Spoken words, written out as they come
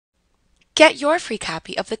Get your free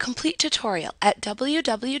copy of the complete tutorial at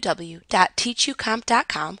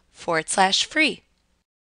www.teachucomp.com/free.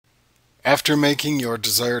 After making your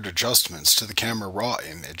desired adjustments to the Camera Raw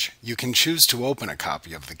image, you can choose to open a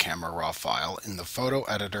copy of the Camera Raw file in the photo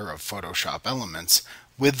editor of Photoshop Elements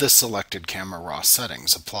with the selected Camera Raw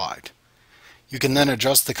settings applied. You can then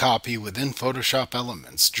adjust the copy within Photoshop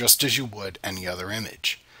Elements just as you would any other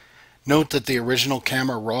image. Note that the original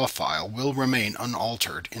Camera Raw file will remain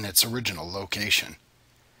unaltered in its original location.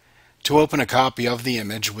 To open a copy of the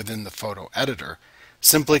image within the photo editor,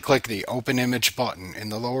 simply click the Open Image button in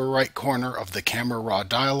the lower right corner of the Camera Raw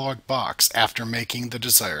dialog box after making the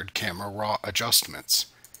desired Camera Raw adjustments.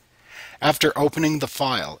 After opening the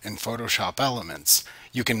file in Photoshop Elements,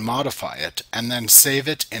 you can modify it and then save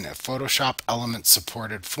it in a Photoshop Elements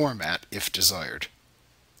supported format if desired.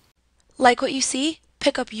 Like what you see?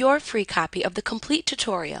 Pick up your free copy of the complete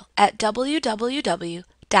tutorial at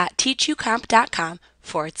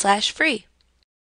www.teachucomp.com/free.